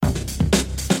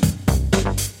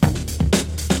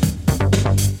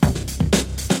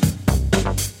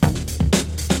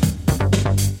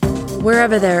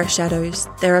Wherever there are shadows,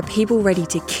 there are people ready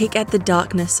to kick at the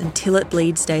darkness until it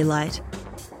bleeds daylight.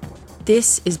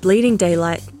 This is Bleeding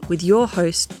Daylight with your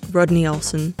host, Rodney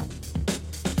Olson.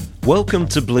 Welcome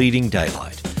to Bleeding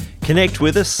Daylight. Connect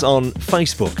with us on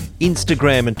Facebook,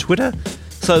 Instagram and Twitter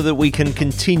so that we can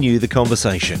continue the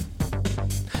conversation.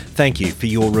 Thank you for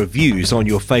your reviews on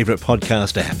your favourite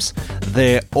podcast apps.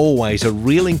 They're always a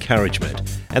real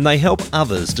encouragement and they help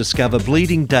others discover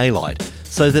Bleeding Daylight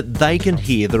so that they can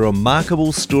hear the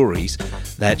remarkable stories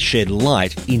that shed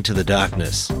light into the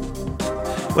darkness.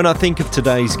 When I think of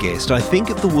today's guest, I think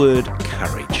of the word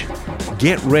courage.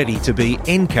 Get ready to be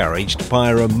encouraged by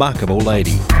a remarkable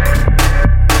lady.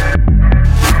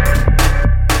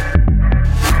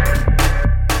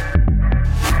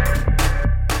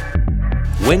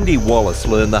 Wendy Wallace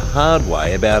learned the hard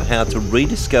way about how to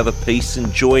rediscover peace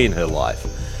and joy in her life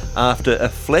after a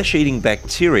flesh-eating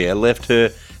bacteria left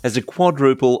her as a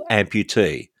quadruple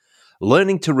amputee.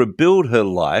 Learning to rebuild her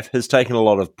life has taken a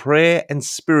lot of prayer and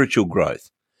spiritual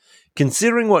growth.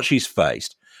 Considering what she's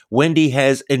faced, Wendy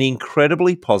has an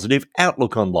incredibly positive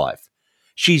outlook on life.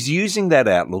 She's using that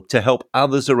outlook to help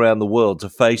others around the world to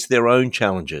face their own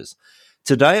challenges.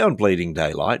 Today on Bleeding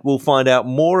Daylight, we'll find out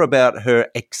more about her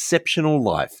exceptional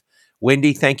life.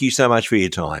 Wendy, thank you so much for your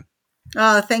time.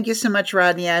 Oh, thank you so much,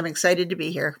 Rodney. I'm excited to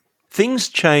be here. Things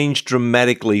changed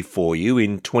dramatically for you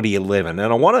in 2011,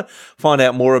 and I want to find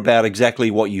out more about exactly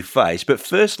what you faced. But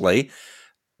firstly,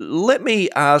 let me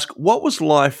ask, what was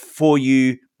life for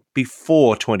you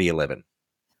before 2011?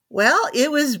 Well,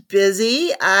 it was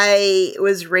busy. I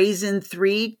was raising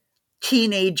 3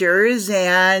 teenagers,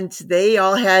 and they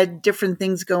all had different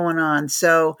things going on.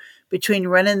 So between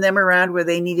running them around where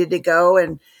they needed to go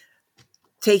and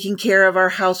taking care of our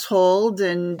household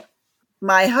and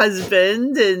my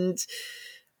husband, and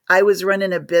I was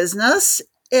running a business,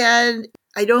 and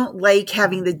I don't like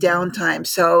having the downtime.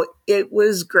 So it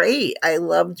was great. I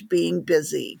loved being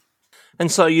busy.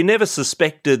 And so you never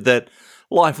suspected that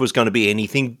life was going to be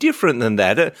anything different than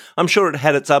that. I'm sure it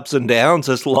had its ups and downs,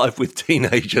 as life with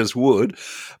teenagers would.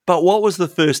 But what was the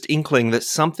first inkling that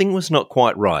something was not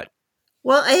quite right?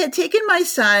 Well, I had taken my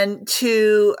son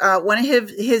to one of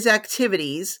his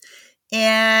activities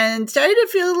and started to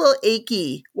feel a little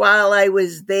achy while I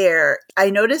was there. I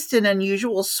noticed an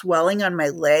unusual swelling on my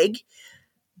leg,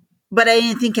 but I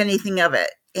didn't think anything of it.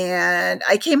 And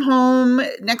I came home.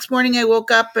 Next morning, I woke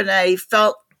up and I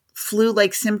felt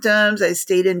flu-like symptoms. I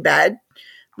stayed in bed.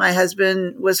 My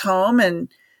husband was home and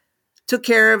took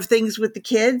care of things with the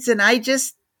kids, and I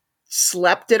just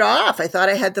slept it off. I thought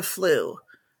I had the flu.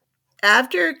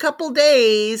 After a couple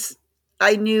days,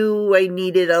 I knew I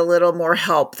needed a little more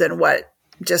help than what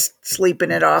just sleeping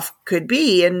it off could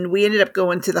be. And we ended up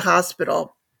going to the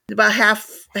hospital about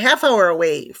a half hour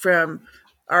away from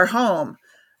our home.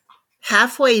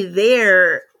 Halfway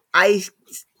there, I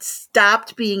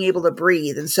stopped being able to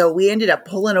breathe. And so we ended up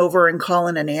pulling over and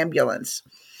calling an ambulance.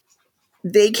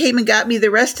 They came and got me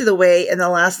the rest of the way. And the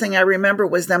last thing I remember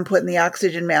was them putting the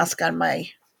oxygen mask on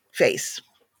my face.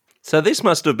 So this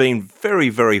must have been very,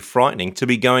 very frightening to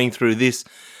be going through this.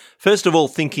 First of all,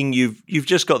 thinking you've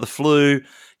just got the flu,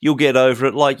 you'll get over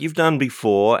it like you've done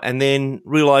before, and then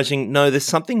realizing, no, there's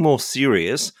something more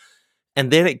serious, and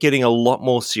then it getting a lot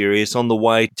more serious on the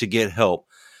way to get help.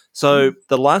 So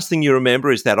the last thing you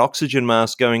remember is that oxygen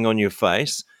mask going on your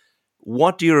face.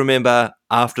 What do you remember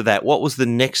after that? What was the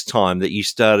next time that you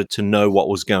started to know what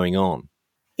was going on?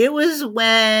 It was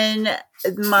when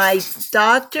my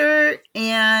doctor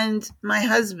and my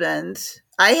husband,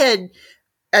 I had,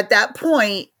 at that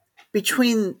point,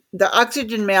 between the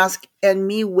oxygen mask and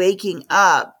me waking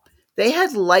up, they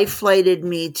had life flighted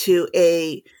me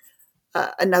to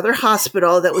another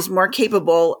hospital that was more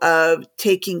capable of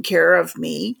taking care of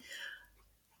me.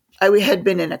 I had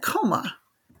been in a coma.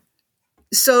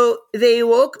 So they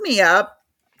woke me up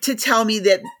to tell me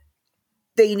that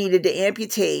they needed to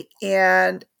amputate.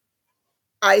 And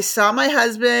I saw my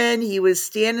husband. He was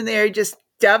standing there just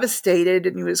devastated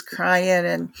and he was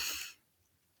crying.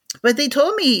 But they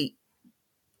told me,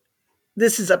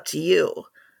 this is up to you.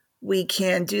 We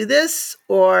can do this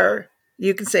or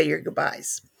you can say your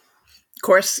goodbyes. Of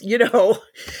course,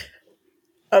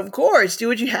 of course, do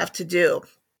what you have to do.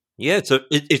 Yeah,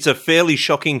 it's a fairly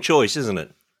shocking choice, isn't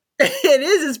it? It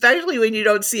is, especially when you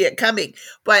don't see it coming.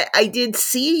 But I did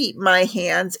see my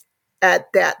hands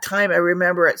at that time. I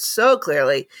remember it so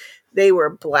clearly. They were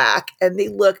black and they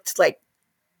looked like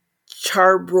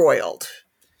charbroiled.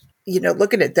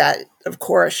 Looking at that, of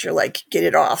course, you're like, get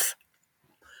it off.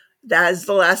 That is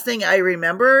the last thing I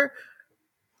remember.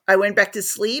 I went back to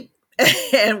sleep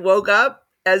and woke up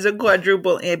as a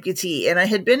quadruple amputee, and I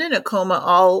had been in a coma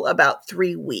all about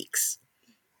 3 weeks.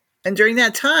 And during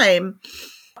that time,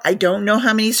 I don't know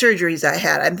how many surgeries I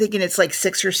had. I'm thinking it's like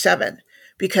 6 or 7,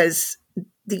 because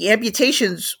the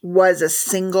amputations was a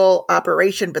single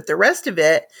operation, but the rest of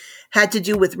it had to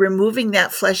do with removing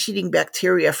that flesh-eating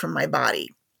bacteria from my body.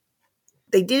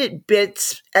 They did it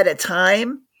bits at a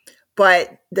time,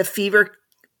 but the fever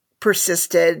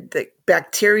persisted, the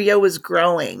bacteria was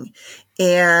growing,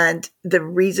 and the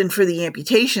reason for the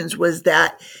amputations was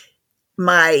that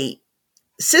my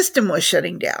system was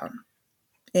shutting down.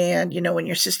 And, when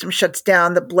your system shuts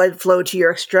down, the blood flow to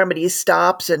your extremities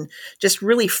stops and just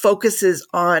really focuses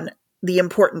on the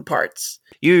important parts.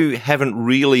 You haven't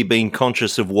really been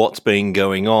conscious of what's been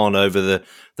going on over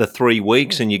the 3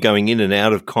 weeks, and you're going in and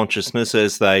out of consciousness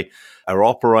as they are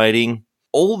operating.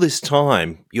 All this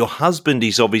time, your husband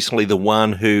is obviously the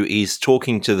one who is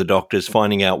talking to the doctors,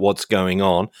 finding out what's going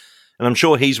on. And I'm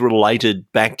sure he's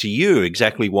related back to you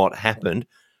exactly what happened.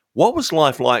 What was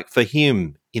life like for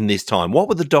him in this time? What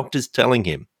were the doctors telling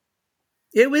him?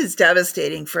 It was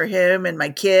devastating for him and my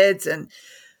kids. And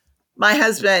my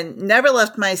husband never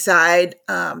left my side.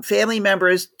 Family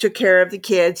members took care of the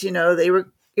kids. They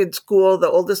were in school. The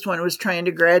oldest one was trying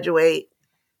to graduate.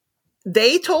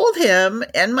 They told him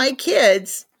and my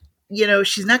kids,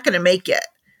 she's not going to make it.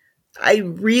 I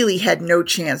really had no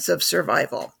chance of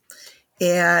survival.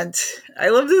 And I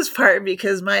love this part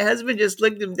because my husband just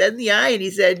looked him dead in the eye and he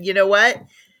said, "You know what?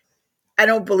 I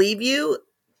don't believe you.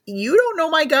 You don't know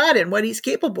my God and what he's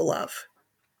capable of."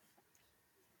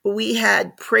 We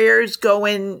had prayers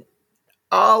going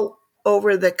all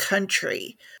over the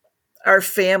country. Our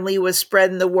family was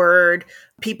spreading the word.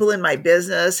 People in my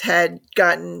business had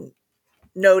gotten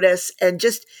notice, and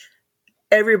just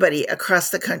everybody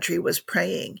across the country was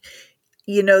praying.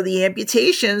 The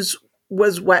amputations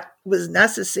was what was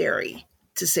necessary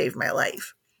to save my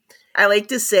life. I like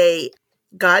to say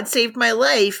God saved my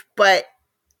life, but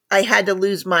I had to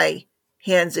lose my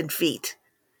hands and feet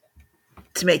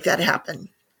to make that happen.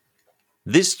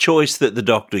 This choice that the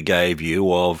doctor gave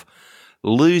you of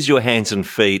lose your hands and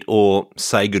feet or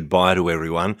say goodbye to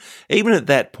everyone, even at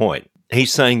that point,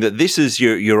 he's saying that this is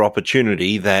your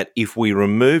opportunity, that if we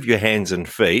remove your hands and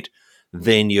feet,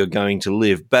 then you're going to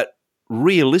live. But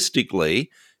realistically,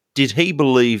 did he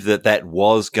believe that that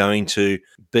was going to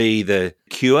be the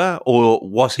cure, or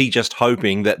was he just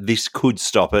hoping that this could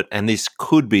stop it and this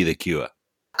could be the cure?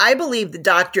 I believe the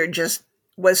doctor just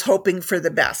was hoping for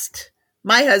the best.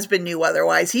 My husband knew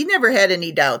otherwise. He never had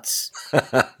any doubts.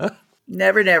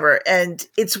 Never. And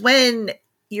it's when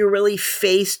you're really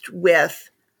faced with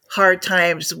hard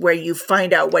times where you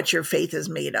find out what your faith is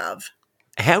made of.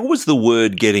 How was the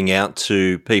word getting out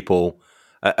to people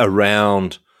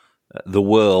around the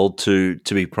world to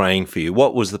be praying for you?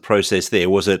 What was the process there?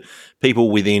 Was it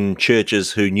people within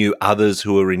churches who knew others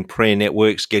who were in prayer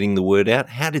networks getting the word out?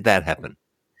 How did that happen?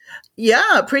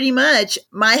 Yeah, pretty much.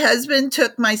 My husband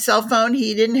took my cell phone.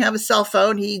 He didn't have a cell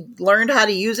phone. He learned how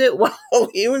to use it while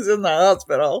he was in the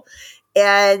hospital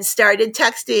and started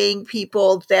texting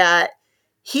people that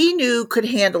he knew could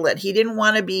handle it.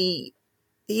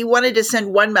 He wanted to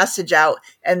send one message out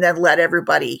and then let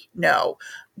everybody know.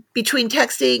 Between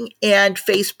texting and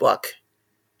Facebook,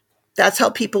 that's how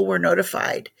people were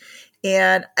notified.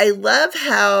 And I love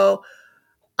how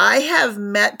I have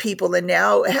met people and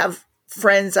now have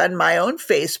friends on my own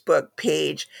Facebook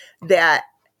page that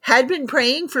had been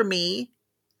praying for me,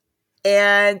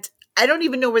 and I don't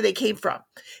even know where they came from.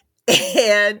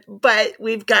 But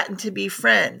we've gotten to be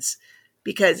friends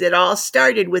because it all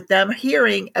started with them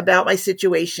hearing about my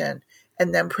situation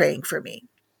and them praying for me.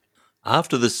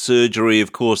 After the surgery,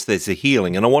 of course, there's a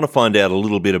healing. And I want to find out a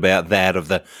little bit about that, of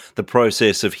the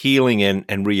process of healing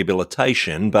and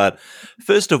rehabilitation. But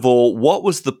first of all, what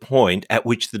was the point at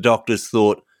which the doctors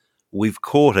thought, we've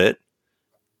caught it,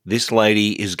 this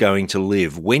lady is going to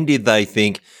live? When did they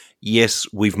think, yes,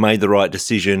 we've made the right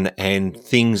decision and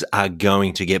things are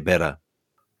going to get better?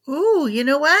 Ooh, you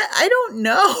know what? I don't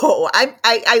know.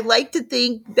 I like to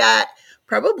think that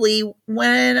probably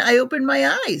when I opened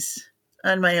my eyes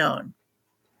on my own.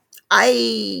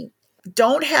 I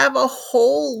don't have a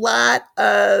whole lot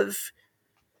of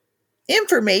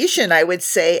information, I would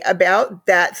say, about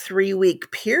that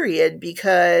 3-week period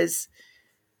because,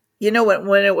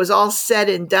 when it was all said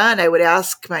and done, I would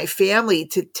ask my family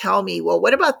to tell me, well,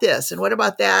 what about this and what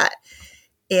about that?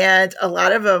 And a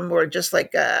lot of them were just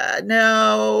like,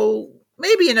 no,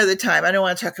 maybe another time. I don't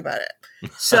want to talk about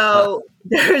it. So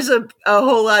there's a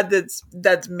whole lot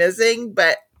that's missing,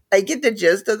 but I get the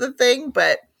gist of the thing.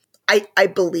 But I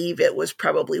believe it was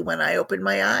probably when I opened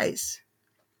my eyes.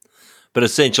 But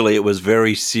essentially, it was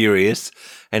very serious.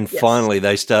 And Yes. finally,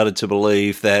 they started to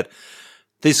believe that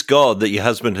this God that your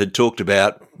husband had talked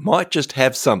about might just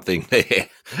have something there.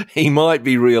 He might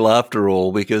be real after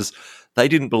all, because they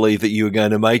didn't believe that you were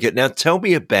going to make it. Now, tell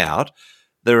me about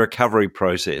the recovery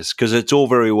process, because it's all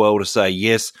very well to say,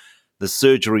 yes, the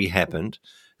surgery happened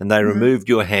and they removed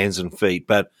your hands and feet,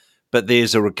 but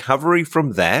there's a recovery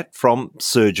from that, from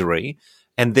surgery,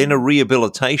 and then a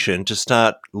rehabilitation to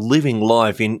start living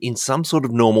life in some sort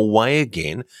of normal way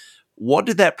again. What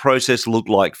did that process look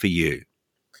like for you?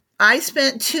 I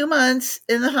spent 2 months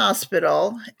in the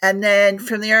hospital, and then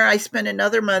from there, I spent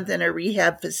another month in a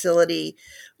rehab facility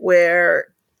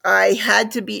where I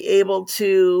had to be able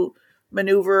to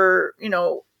maneuver,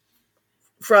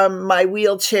 from my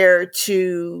wheelchair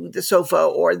to the sofa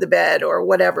or the bed or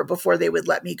whatever before they would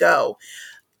let me go.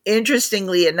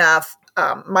 Interestingly enough,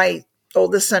 my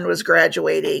oldest son was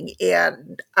graduating,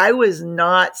 and I was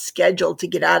not scheduled to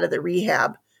get out of the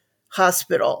rehab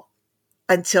hospital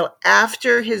until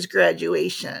after his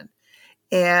graduation.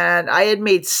 And I had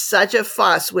made such a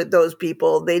fuss with those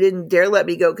people. They didn't dare let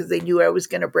me go because they knew I was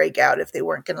going to break out if they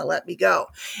weren't going to let me go.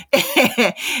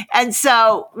 And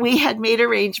so we had made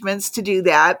arrangements to do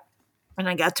that. And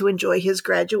I got to enjoy his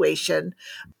graduation.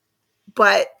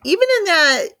 But even in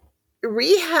that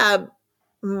rehab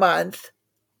month,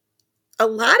 a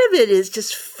lot of it is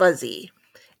just fuzzy.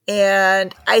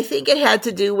 And I think it had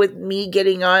to do with me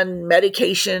getting on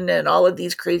medication and all of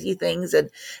these crazy things and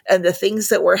the things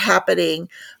that were happening.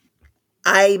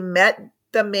 I met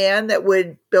the man that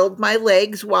would build my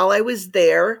legs while I was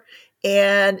there.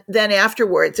 And then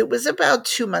afterwards, it was about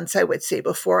 2 months, I would say,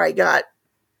 before I got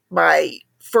my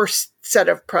first set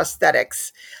of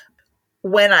prosthetics.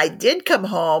 When I did come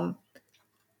home,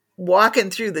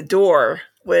 walking through the door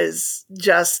was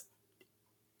just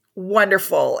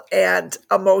wonderful and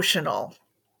emotional.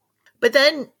 But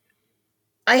then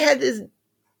I had this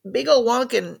big old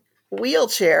wonkin'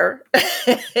 wheelchair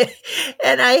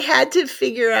and I had to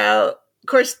figure out, of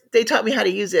course, they taught me how to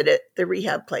use it at the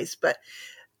rehab place, but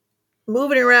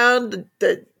moving around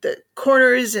the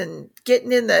corners and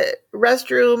getting in the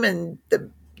restroom and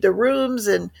the rooms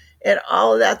and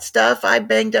all of that stuff, I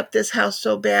banged up this house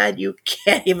so bad you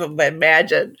can't even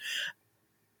imagine.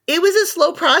 It was a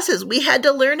slow process. We had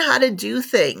to learn how to do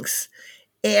things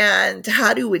and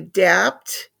how to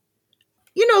adapt,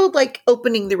 like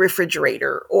opening the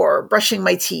refrigerator or brushing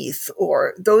my teeth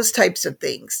or those types of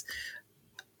things.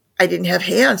 I didn't have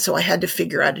hands, so I had to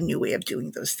figure out a new way of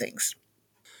doing those things.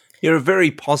 You're a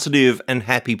very positive and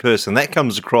happy person. That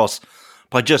comes across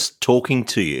by just talking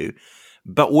to you.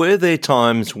 But were there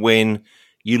times when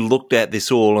you looked at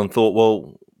this all and thought,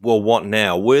 well, what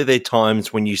now? Were there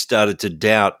times when you started to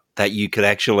doubt that you could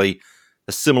actually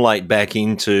assimilate back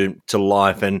into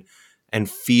life and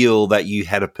feel that you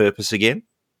had a purpose again?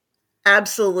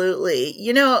 Absolutely.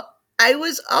 I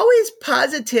was always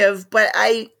positive, but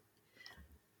I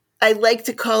like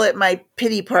to call it my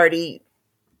pity party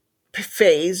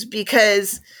phase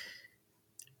because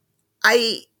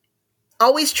I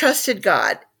always trusted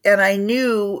God and I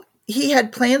knew he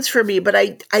had plans for me, but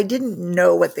I didn't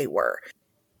know what they were.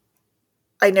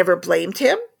 I never blamed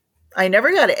him. I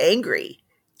never got angry.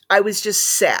 I was just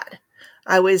sad.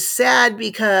 I was sad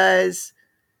because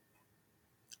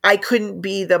I couldn't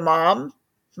be the mom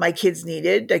my kids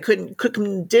needed. I couldn't cook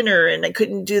them dinner and I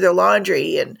couldn't do their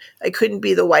laundry and I couldn't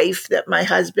be the wife that my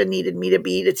husband needed me to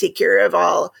be to take care of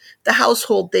all the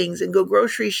household things and go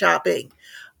grocery shopping.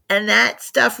 And that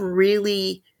stuff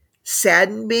really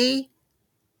saddened me.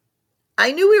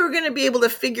 I knew we were going to be able to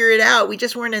figure it out. We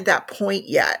just weren't at that point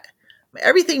yet.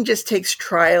 Everything just takes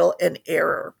trial and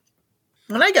error.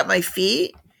 When I got my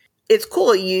feet, it's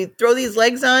cool. You throw these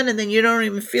legs on and then you don't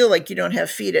even feel like you don't have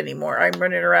feet anymore. I'm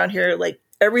running around here like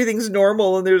everything's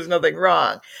normal and there's nothing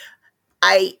wrong.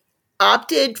 I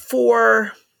opted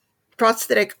for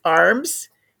prosthetic arms.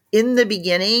 In the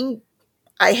beginning,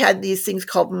 I had these things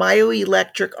called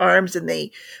myoelectric arms and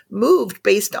they moved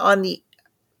based on the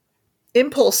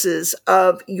impulses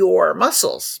of your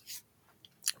muscles.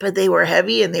 But they were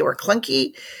heavy and they were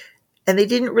clunky and they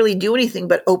didn't really do anything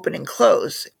but open and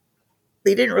close.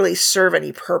 They didn't really serve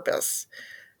any purpose.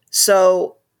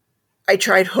 So I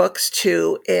tried hooks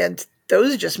too, and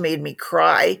those just made me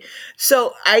cry.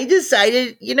 So I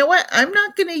decided, you know what? I'm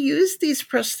not going to use these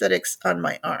prosthetics on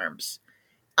my arms.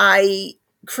 I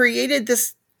created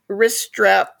this wrist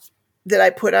strap that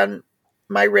I put on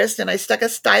my wrist and I stuck a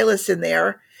stylus in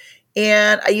there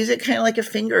and I use it kind of like a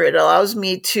finger. It allows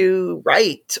me to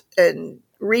write and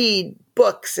read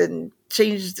books and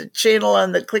change the channel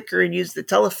on the clicker and use the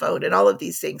telephone and all of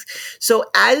these things. So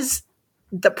as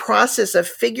the process of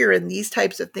figuring these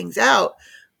types of things out,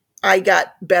 I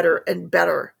got better and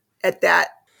better at that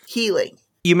healing.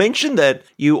 You mentioned that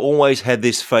you always had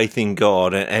this faith in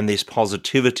God and this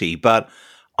positivity, but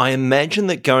I imagine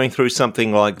that going through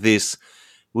something like this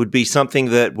would be something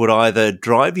that would either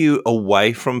drive you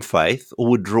away from faith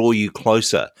or would draw you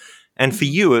closer. And for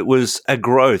you, it was a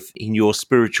growth in your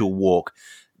spiritual walk.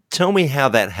 Tell me how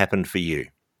that happened for you.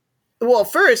 Well,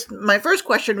 my first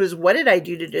question was, what did I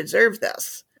do to deserve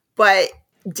this? But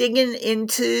digging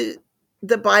into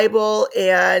the Bible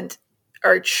and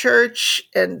our church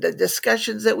and the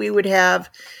discussions that we would have,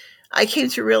 I came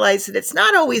to realize that it's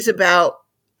not always about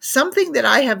something that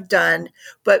I have done,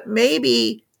 but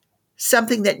maybe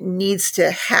something that needs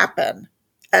to happen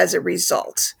as a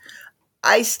result.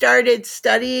 I started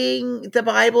studying the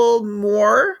Bible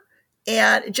more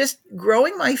and just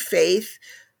growing my faith.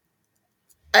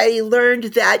 I learned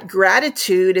that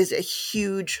gratitude is a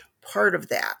huge part of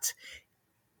that.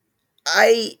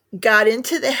 I got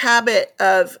into the habit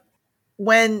of,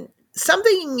 when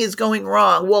something is going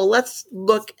wrong, well, let's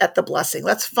look at the blessing.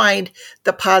 Let's find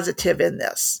the positive in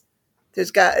this.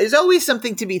 There's always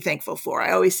something to be thankful for.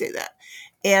 I always say that.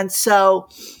 And so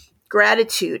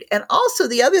gratitude. And also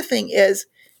the other thing is,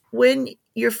 when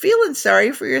you're feeling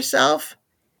sorry for yourself,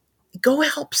 go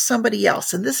help somebody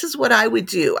else. And this is what I would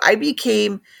do. I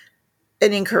became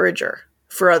an encourager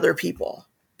for other people,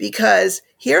 because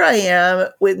here I am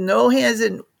with no hands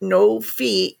and no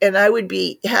feet, and I would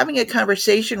be having a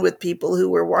conversation with people who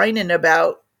were whining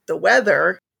about the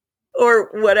weather or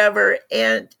whatever.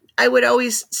 And I would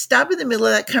always stop in the middle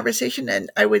of that conversation and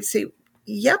I would say,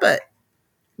 yeah, but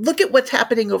look at what's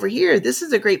happening over here. This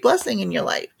is a great blessing in your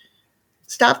life.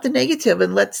 Stop the negative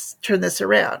and let's turn this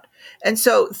around. And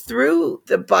so through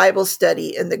the Bible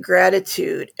study and the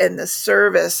gratitude and the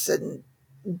service and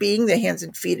being the hands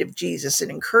and feet of Jesus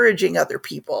and encouraging other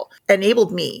people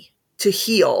enabled me to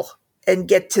heal and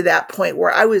get to that point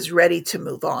where I was ready to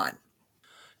move on.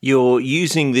 You're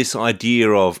using this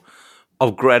idea of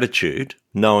gratitude,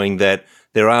 knowing that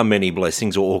there are many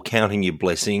blessings, or counting your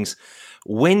blessings.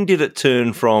 When did it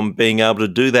turn from being able to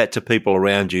do that to people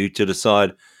around you to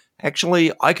decide,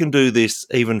 actually, I can do this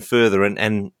even further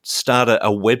and start a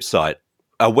website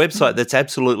that's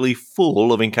absolutely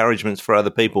full of encouragements for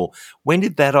other people? When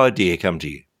did that idea come to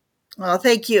you? Well,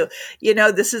 thank you.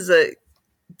 This is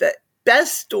the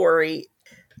best story.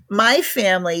 My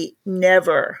family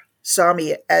never saw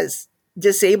me as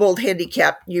disabled,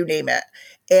 handicapped, you name it.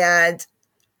 And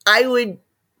I would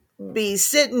be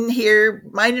sitting here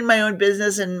minding my own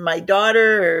business, and my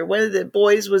daughter or one of the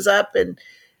boys was up and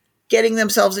getting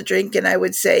themselves a drink, and I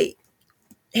would say,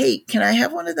 hey, can I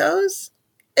have one of those?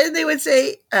 And they would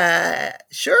say,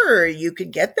 sure, you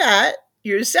could get that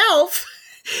yourself.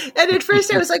 And at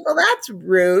first I was like, well, that's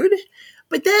rude.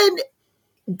 But then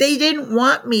they didn't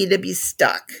want me to be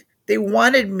stuck. They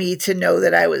wanted me to know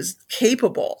that I was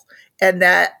capable and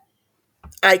that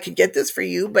I could get this for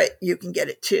you, but you can get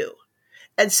it too.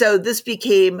 And so this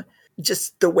became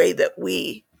just the way that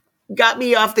we got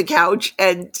me off the couch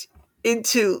and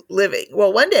into living.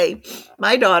 Well, one day,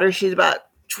 my daughter, she's about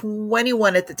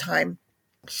 21 at the time,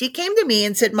 she came to me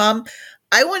and said, Mom,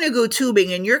 I want to go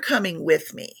tubing and you're coming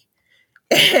with me.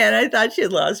 And I thought she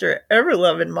had lost her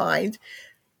ever-loving mind.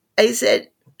 I said,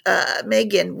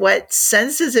 Megan, what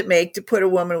sense does it make to put a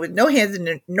woman with no hands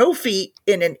and no feet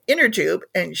in an inner tube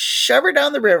and shove her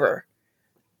down the river?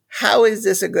 How is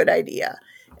this a good idea?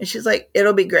 And she's like,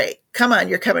 it'll be great. Come on,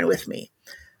 you're coming with me.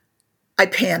 I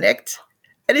panicked.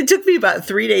 And it took me about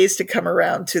 3 days to come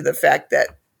around to the fact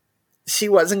that she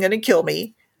wasn't going to kill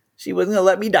me. She wasn't going to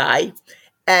let me die.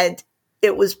 And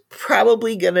it was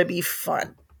probably going to be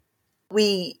fun.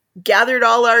 We gathered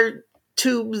all our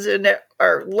tubes and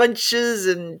our lunches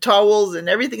and towels and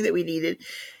everything that we needed.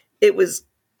 It was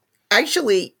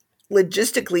actually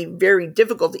logistically very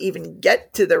difficult to even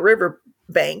get to the river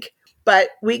bank, but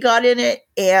we got in it,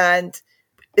 and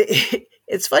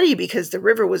it's funny because the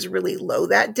river was really low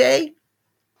that day.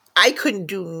 I couldn't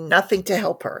do nothing to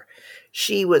help her.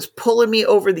 She was pulling me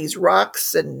over these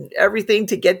rocks and everything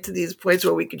to get to these points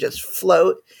where we could just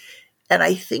float. And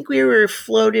I think we were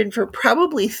floating for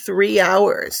probably 3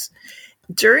 hours.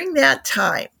 During that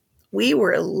time, we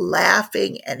were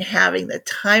laughing and having the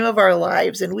time of our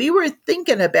lives. And we were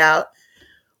thinking about,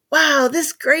 wow,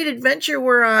 this great adventure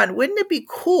we're on. Wouldn't it be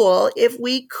cool if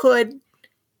we could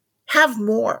have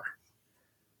more?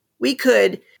 We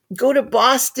could go to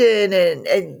Boston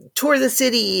and tour the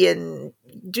city and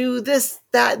do this,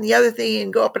 that, and the other thing,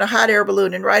 and go up in a hot air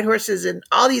balloon and ride horses and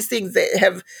all these things that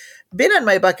have been on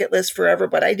my bucket list forever,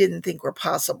 but I didn't think were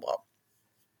possible.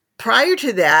 Prior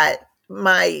to that,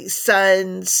 my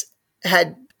sons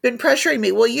had been pressuring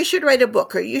me, well, you should write a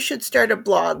book, or you should start a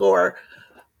blog, or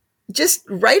just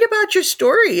write about your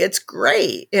story. It's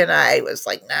great. And I was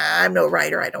like, nah, I'm no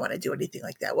writer. I don't want to do anything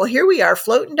like that. Well, here we are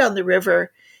floating down the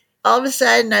river. All of a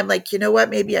sudden, I'm like, you know what?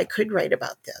 Maybe I could write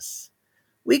about this.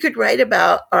 We could write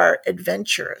about our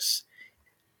adventures.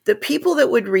 The people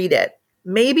that would read it,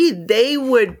 maybe they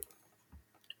would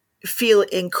feel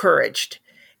encouraged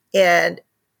and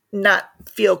not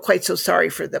feel quite so sorry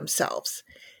for themselves.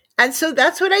 And so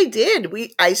that's what I did.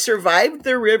 I survived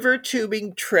the river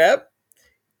tubing trip.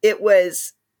 It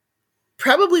was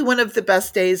probably one of the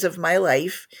best days of my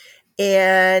life.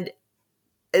 And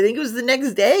I think it was the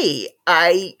next day,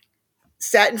 I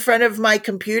sat in front of my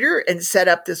computer and set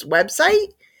up this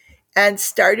website and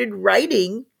started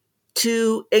writing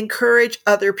to encourage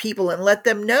other people and let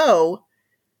them know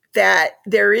that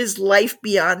there is life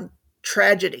beyond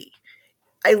tragedy.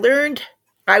 I learned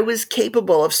I was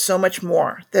capable of so much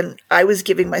more than I was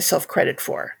giving myself credit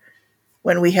for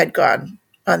when we had gone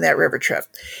on that river trip.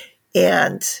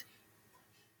 And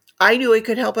I knew I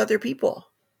could help other people.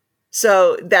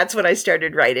 So that's when I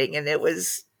started writing. And it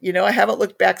was, I haven't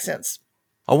looked back since.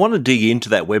 I want to dig into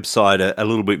that website a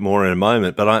little bit more in a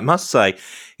moment, but I must say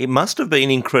it must have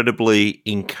been incredibly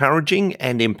encouraging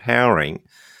and empowering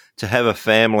to have a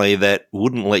family that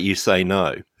wouldn't let you say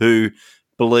no, who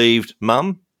believed,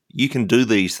 Mum, you can do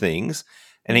these things,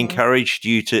 and encouraged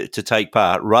you to take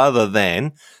part rather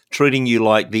than treating you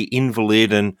like the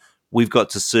invalid and we've got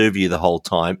to serve you the whole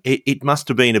time. It must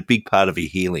have been a big part of your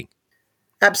healing.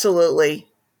 Absolutely.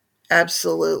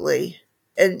 Absolutely.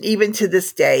 And even to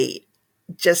this day,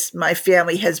 just my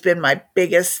family has been my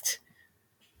biggest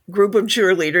group of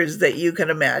cheerleaders that you can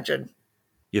imagine.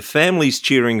 Your family's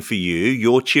cheering for you,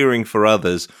 you're cheering for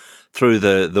others through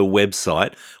the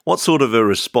website. What sort of a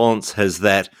response has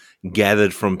that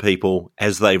gathered from people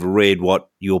as they've read what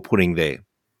you're putting there?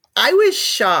 I was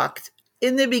shocked.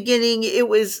 In the beginning, it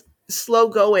was slow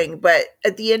going, but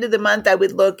at the end of the month, I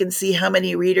would look and see how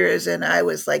many readers, and I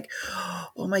was like,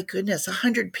 oh my goodness,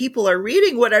 100 people are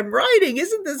reading what I'm writing.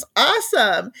 Isn't this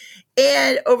awesome?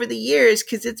 And over the years,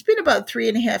 because it's been about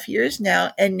 3.5 years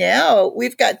now, and now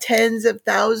we've got tens of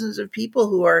thousands of people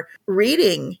who are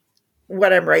reading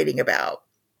what I'm writing about.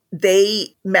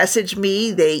 They message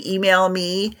me, they email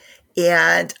me,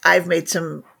 and I've made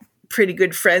some pretty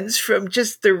good friends from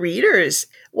just the readers.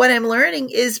 What I'm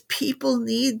learning is people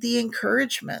need the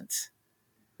encouragement.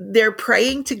 They're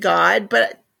praying to God,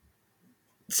 but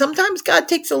sometimes God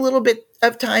takes a little bit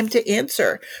of time to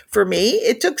answer. For me,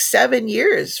 it took 7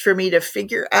 years for me to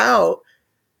figure out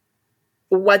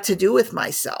what to do with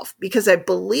myself because I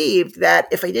believed that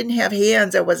if I didn't have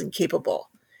hands, I wasn't capable.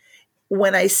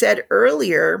 When I said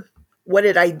earlier, what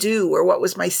did I do or what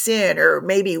was my sin or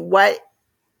maybe what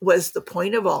was the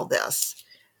point of all this?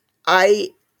 I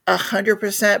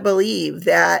 100% believe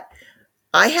that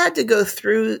I had to go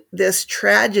through this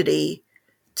tragedy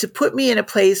to put me in a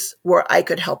place where I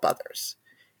could help others.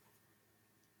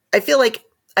 I feel like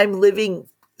I'm living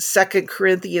 2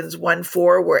 Corinthians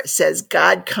 1:4, where it says,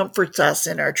 God comforts us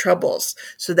in our troubles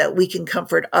so that we can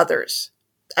comfort others.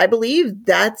 I believe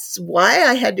that's why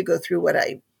I had to go through what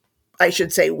I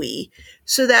should say we,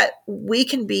 so that we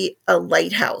can be a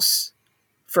lighthouse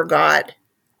for God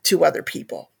to other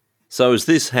people. So as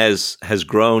this has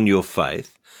grown your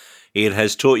faith, it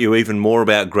has taught you even more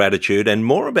about gratitude and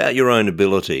more about your own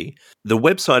ability. The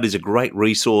website is a great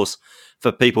resource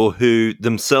for people who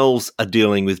themselves are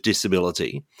dealing with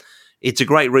disability. It's a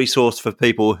great resource for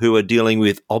people who are dealing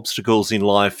with obstacles in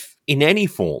life in any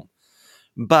form.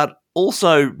 But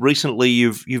also recently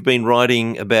you've been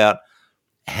writing about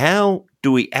how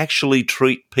do we actually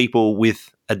treat people with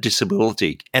a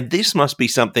disability? And this must be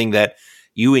something that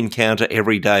you encounter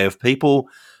every day, of people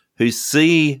who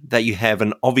see that you have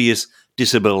an obvious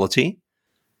disability,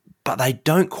 but they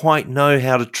don't quite know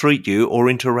how to treat you or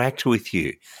interact with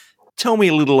you. Tell me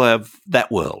a little of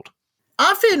that world.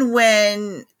 Often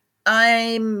when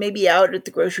I'm maybe out at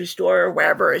the grocery store or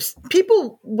wherever,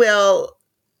 people will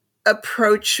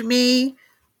approach me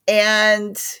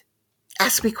and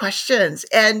ask me questions.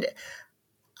 And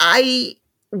I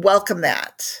welcome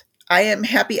that. I am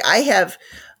happy. I have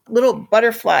little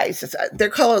butterflies. I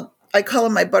call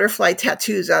them my butterfly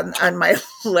tattoos on my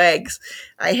legs.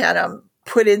 I had them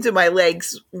put into my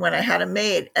legs when I had them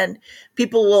made. And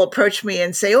people will approach me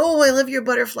and say, oh, I love your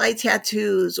butterfly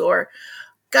tattoos, or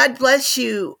God bless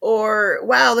you, or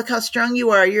wow, look how strong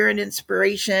you are. You're an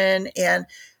inspiration. And,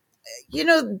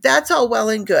 that's all well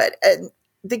and good. And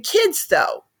the kids,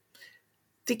 though,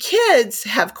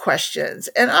 have questions.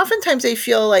 And oftentimes they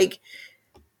feel like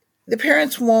the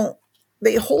parents won't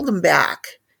they hold them back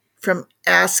from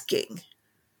asking,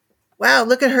 wow,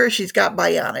 look at her. She's got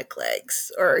bionic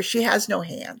legs, or she has no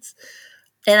hands.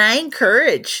 And I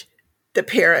encourage the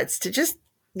parents to just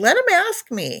let them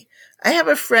ask me. I have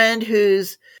a friend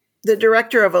who's the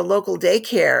director of a local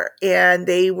daycare, and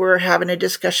they were having a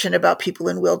discussion about people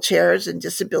in wheelchairs and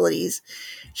disabilities.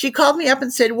 She called me up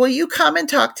and said, will you come and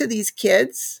talk to these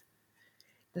kids?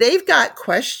 They've got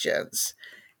questions.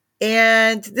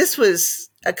 And this was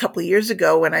a couple of years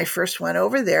ago when I first went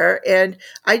over there, and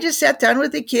I just sat down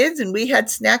with the kids and we had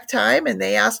snack time, and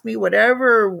they asked me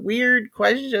whatever weird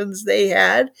questions they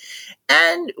had.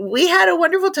 And we had a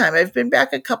wonderful time. I've been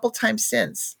back a couple times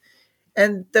since.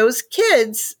 And those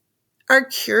kids are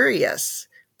curious,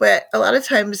 but a lot of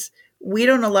times we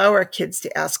don't allow our kids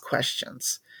to ask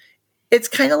questions. It's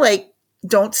kind of like,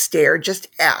 don't stare, just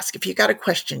ask. If you got a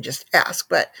question, just ask.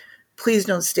 But please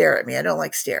don't stare at me. I don't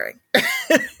like staring.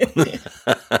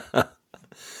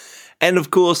 And of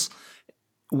course,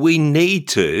 we need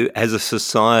to, as a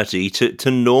society, to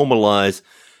normalize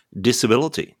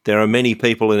disability. There are many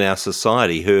people in our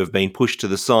society who have been pushed to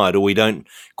the side, or we don't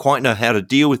quite know how to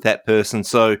deal with that person,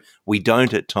 so we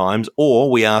don't at times, or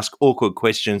we ask awkward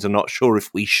questions and not sure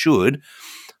if we should.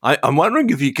 I'm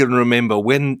wondering if you can remember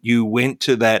when you went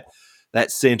to that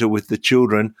centre with the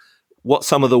children, what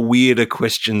some of the weirder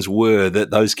questions were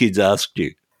that those kids asked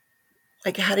you.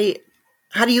 Like, how do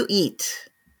you eat?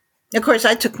 Of course,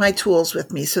 I took my tools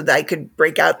with me so that I could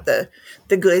break out the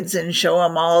goods and show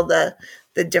them all the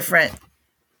different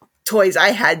toys I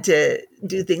had to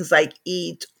do things like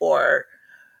eat or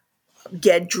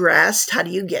get dressed. How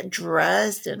do you get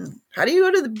dressed? And how do you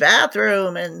go to the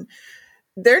bathroom? And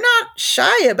they're not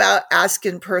shy about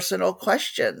asking personal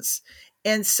questions.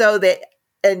 And so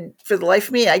and for the life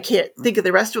of me, I can't think of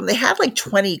the rest of them. They had like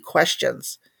 20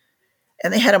 questions,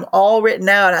 and they had them all written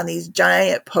out on these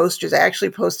giant posters. I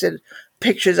actually posted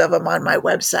pictures of them on my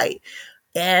website.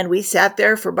 And we sat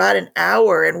there for about an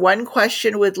hour, and one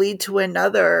question would lead to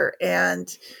another.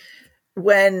 And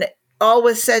when all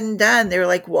was said and done, they were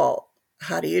like, well,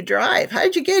 how do you drive? How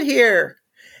did you get here?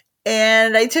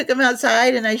 And I took them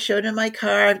outside and I showed them my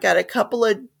car. I've got a couple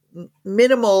of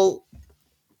minimal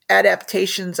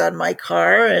adaptations on my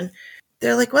car. And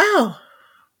they're like, wow,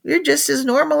 you're just as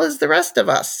normal as the rest of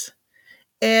us.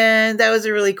 And that was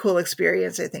a really cool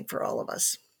experience, I think, for all of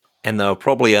us. And they were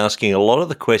probably asking a lot of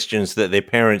the questions that their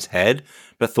parents had,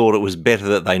 but thought it was better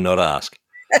that they not ask.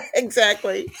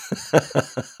 Exactly.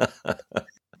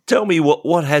 Tell me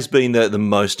what has been the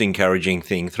most encouraging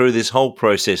thing through this whole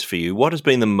process for you? What has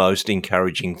been the most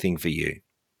encouraging thing for you?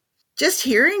 Just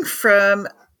hearing from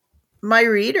my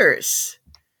readers.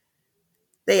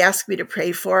 They ask me to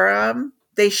pray for them.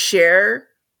 They share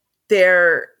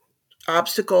their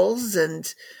obstacles,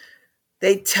 and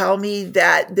they tell me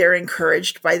that they're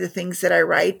encouraged by the things that I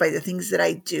write, by the things that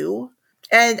I do.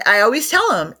 And I always tell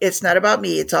them, it's not about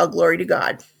me. It's all glory to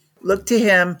God. Look to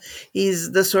Him.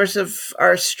 He's the source of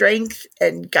our strength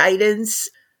and guidance.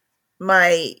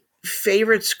 My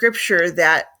favorite scripture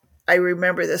that I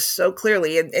remember this so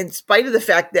clearly, and in spite of the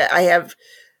fact that I have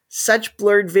such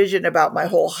blurred vision about my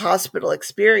whole hospital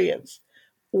experience,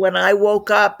 when I woke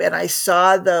up and I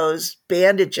saw those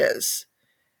bandages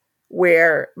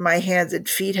where my hands and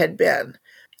feet had been,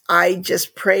 I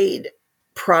just prayed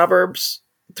Proverbs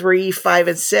 3, 5,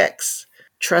 and 6.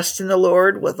 Trust in the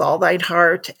Lord with all thine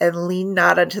heart, and lean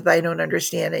not unto thine own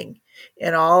understanding.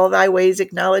 In all thy ways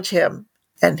acknowledge Him,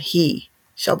 and He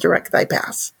shall direct thy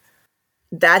paths.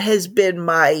 That has been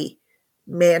my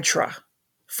mantra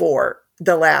for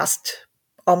the last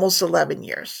almost 11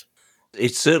 years.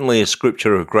 It's certainly a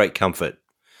scripture of great comfort.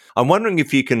 I'm wondering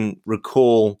if you can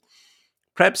recall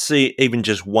perhaps even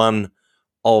just one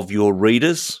of your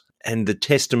readers and the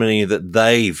testimony that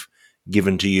they've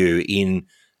given to you in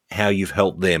how you've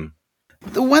helped them.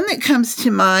 The one that comes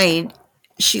to mind,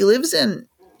 she lives in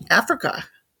Africa,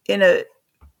 in a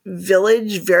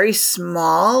village, very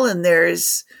small, and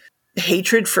there's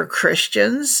hatred for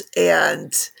Christians,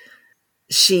 and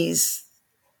she's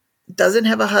doesn't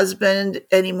have a husband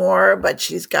anymore, but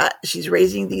she's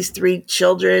raising these 3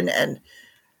 children, and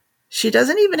she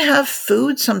doesn't even have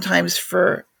food sometimes,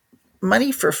 for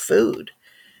money for food.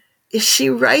 She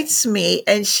writes me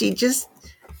and she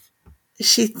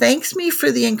thanks me for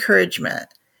the encouragement.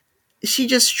 She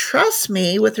just trusts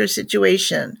me with her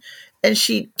situation, and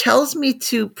she tells me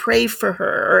to pray for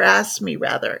her, or asks me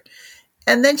rather.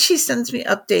 And then she sends me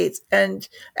updates, and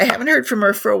I haven't heard from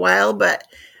her for a while, but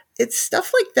it's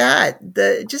stuff like that.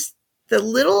 The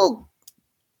little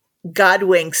God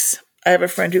winks. I have a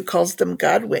friend who calls them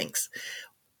God winks,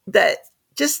 that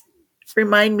just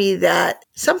remind me that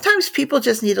sometimes people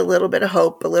just need a little bit of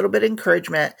hope, a little bit of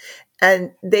encouragement,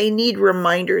 and they need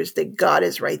reminders that God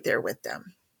is right there with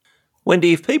them.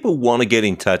 Wendy, if people want to get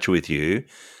in touch with you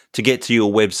to get to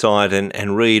your website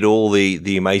and read all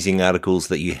the amazing articles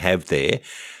that you have there,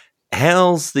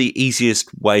 how's the easiest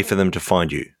way for them to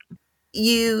find you?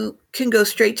 You can go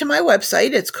straight to my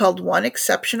website. It's called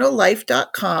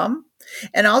oneexceptionallife.com.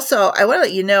 And also, I want to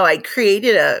let you know, I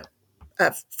created a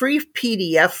free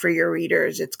PDF for your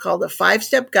readers. It's called a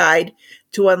 5-Step Guide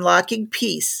to Unlocking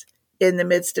Peace in the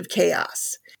Midst of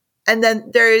Chaos. And then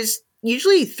there's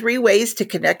usually 3 ways to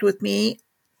connect with me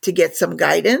to get some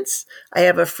guidance. I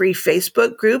have a free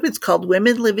Facebook group. It's called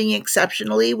Women Living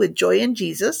Exceptionally with Joy in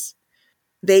Jesus.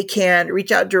 They can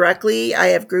reach out directly. I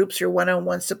have groups or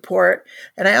one-on-one support.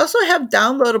 And I also have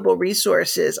downloadable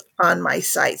resources on my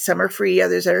site. Some are free,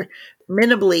 others are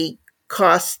minimally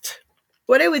cost.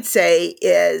 What I would say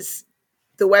is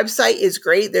the website is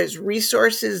great. There's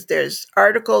resources, there's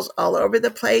articles all over the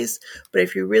place. But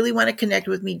if you really want to connect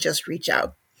with me, just reach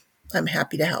out. I'm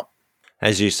happy to help.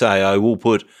 As you say, I will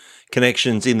put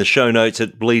connections in the show notes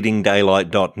at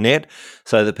bleedingdaylight.net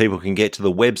so that people can get to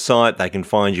the website. They can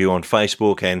find you on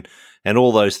Facebook and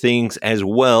all those things, as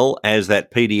well as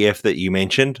that PDF that you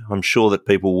mentioned. I'm sure that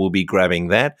people will be grabbing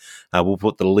that. We'll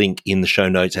put the link in the show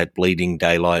notes at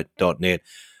bleedingdaylight.net.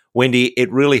 Wendy,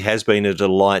 it really has been a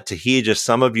delight to hear just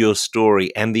some of your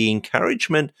story and the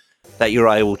encouragement that you're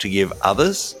able to give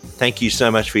others. Thank you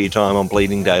so much for your time on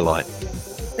Bleeding Daylight.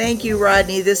 Thank you,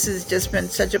 Rodney. This has just been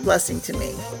such a blessing to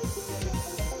me.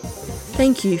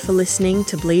 Thank you for listening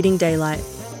to Bleeding Daylight.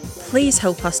 Please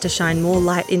help us to shine more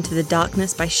light into the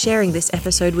darkness by sharing this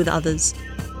episode with others.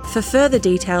 For further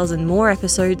details and more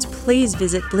episodes, please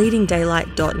visit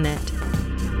bleedingdaylight.net.